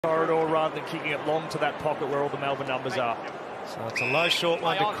corridor rather than kicking it long to that pocket where all the Melbourne numbers are. So it's a low short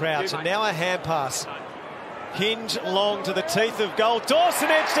one to Crouch, and now a hand pass. Hinge long to the teeth of goal. Dawson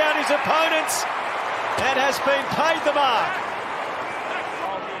edged out his opponents and has been paid the mark.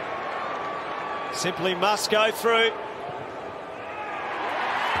 Simply must go through.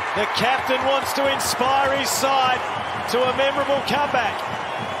 The captain wants to inspire his side to a memorable comeback.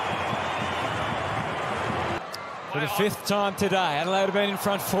 For the fifth time today, Adelaide have been in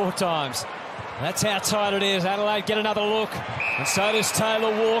front 4 times. That's how tight it is. Adelaide get another look, and so does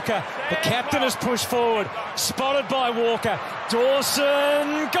Taylor Walker. The captain has pushed forward, spotted by Walker.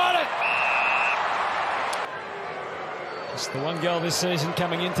 Dawson got it! It's the one goal this season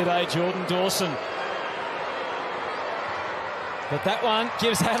coming in today, Jordan Dawson. But that one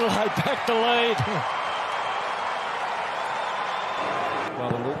gives Adelaide back the lead.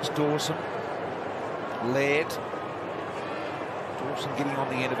 By the looks, Dawson led. Dawson getting on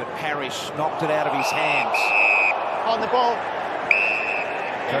the end of it. Parrish knocked it out of his hands. On the ball.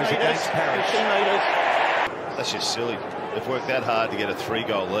 Goes against Parrish. That's just silly. They've worked that hard to get a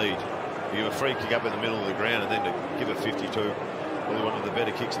 3-goal lead. You give a free kick up in the middle of the ground and then to give a 52. Probably one of the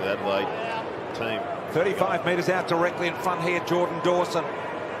better kicks of the Adelaide team. 35 metres out directly in front here, Jordan Dawson.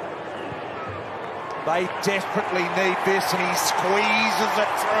 They desperately need this, and he squeezes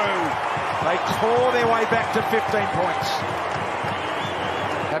it through. They claw their way back to 15 points.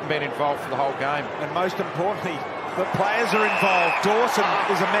 Haven't been involved for the whole game. And most importantly, the players are involved. Dawson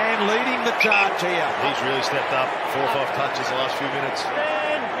is a man leading the charge here. He's really stepped up. 4 or 5 touches the last few minutes.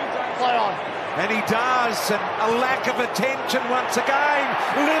 Play on. And he does, and a lack of attention once again.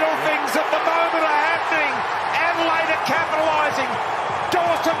 Little things at the moment are happening. Adelaide are capitalising.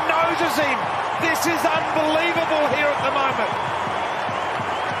 Dawson noses him. This is unbelievable here at the moment.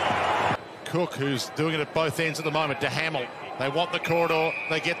 Cook, who's doing it at both ends at the moment, to Hamill. They want the corridor,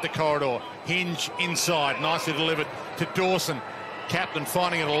 they get the corridor. Hinge inside, nicely delivered to Dawson. Captain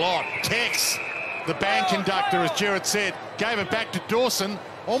finding it a lot. Tex, the band conductor, as Gerard said, gave it back to Dawson,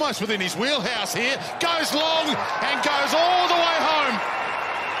 almost within his wheelhouse here. Goes long and goes all the way home.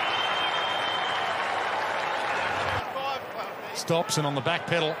 Stops and on the back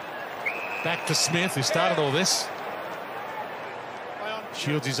pedal. Back to Smith, who started all this.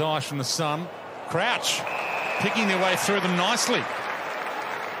 Shields his eyes from the sun. Crouch picking their way through them nicely.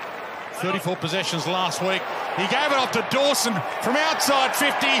 34 possessions last week. He gave it off to Dawson from outside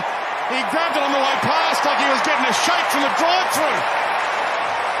 50. He grabbed it on the way past like he was getting a shake from the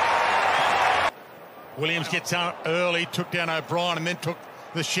drive-through. Williams gets out early, took down O'Brien and then took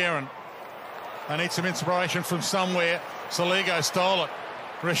the Sharon. They need some inspiration from somewhere. Saligo stole it.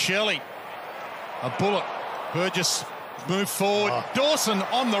 Rochelle, a bullet. Burgess moved forward. Dawson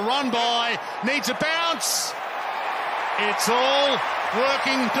on the run by, needs a bounce. It's all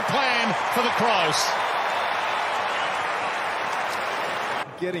working to plan for the Crows.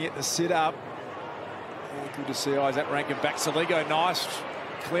 Getting it to sit up. Good to see Isaac Rankin back. Saligo, nice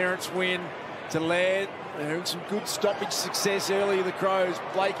clearance win to Laird. They're having some good stoppage success early, the Crows.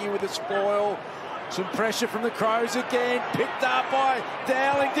 Blakey with a spoil. Some pressure from the Crows again. Picked up by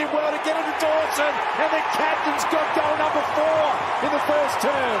Dowling. Did well to get it to Dawson. And the captain's got goal number 4 in the first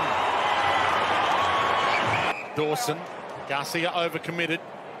term. Dawson. Garcia overcommitted.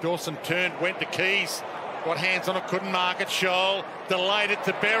 Dawson turned, went to Keys. Got hands on it, couldn't mark it. Scholl delayed it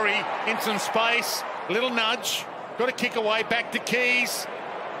to Berry in some space. Little nudge. Got a kick away, back to Keys.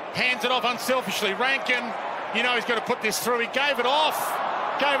 Hands it off unselfishly. Rankin, you know he's got to put this through. He gave it off.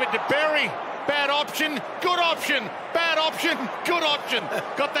 Gave it to Berry. Bad option, good option. Bad option, good option.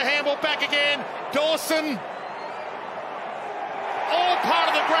 Got the handball back again. Dawson. All part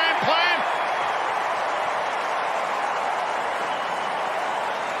of the grand plan.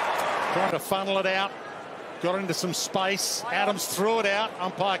 Trying to funnel it out. Got into some space. Adams threw it out.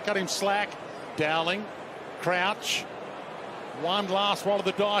 Umpire cut him slack. Dowling. Crouch. One last roll of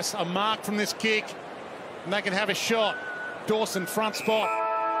the dice. A mark from this kick. And they can have a shot. Dawson front spot.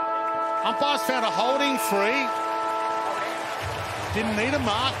 Umpire's found a holding free. Didn't need a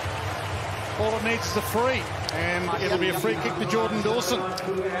mark. All it needs is a free. And it'll be a free kick to Jordan Dawson.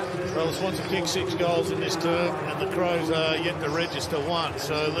 Well, the Swans have kicked 6 goals in this term, and the Crows are yet to register 1.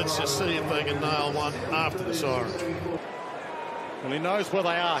 So let's just see if they can nail one after the siren. Well, he knows where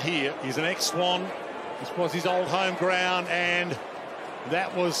they are here. He's an ex-Swan. This was his old home ground, and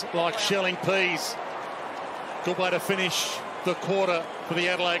that was like shelling peas. Good way to finish the quarter for the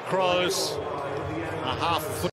Adelaide Crows. A half